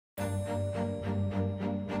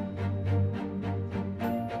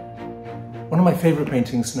One of my favourite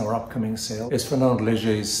paintings in our upcoming sale is Fernand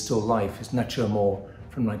Léger's Still Life, his Nature Morte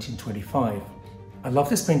from 1925. I love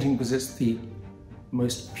this painting because it's the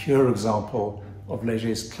most pure example of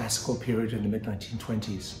Léger's classical period in the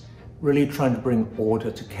mid-1920s, really trying to bring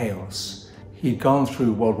order to chaos. He'd gone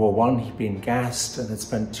through World War I, he'd been gassed and had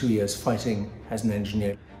spent 2 years fighting as an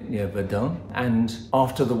engineer near Verdun. And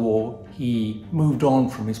after the war, he moved on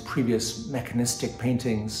from his previous mechanistic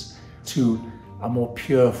paintings to a more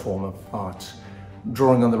pure form of art,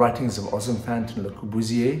 drawing on the writings of Ozenfant and Le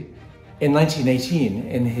Corbusier. In 1918,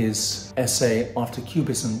 in his essay After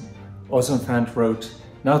Cubism, Ozenfant wrote,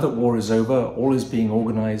 "Now that war is over, all is being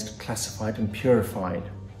organized, classified and purified."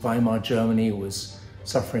 Weimar Germany was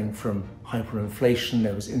suffering from hyperinflation,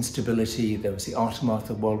 there was instability, there was the aftermath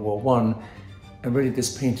of World War I, and really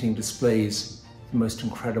this painting displays the most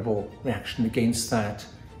incredible reaction against that: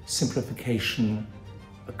 simplification,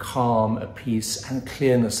 a calm, a peace and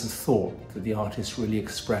clearness of thought that the artist really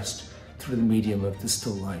expressed through the medium of the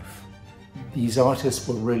still life. These artists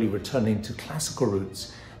were really returning to classical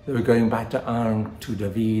roots. They were going back to Ingres, to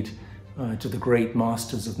David, to the great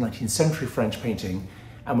masters of 19th century French painting,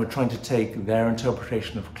 and were trying to take their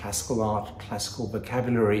interpretation of classical art, classical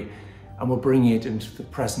vocabulary, and were bringing it into the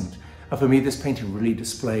present. And for me, this painting really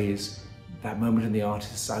displays that moment in the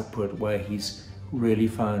artist's output where he's really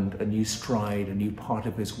found a new stride, a new part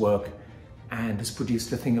of his work, and has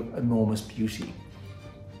produced a thing of enormous beauty.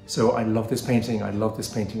 So I love this painting. I love this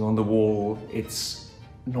painting on the wall. It's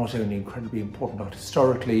not only incredibly important art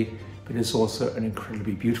historically, but it's also an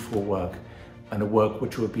incredibly beautiful work, and a work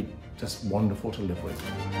which would be just wonderful to live with.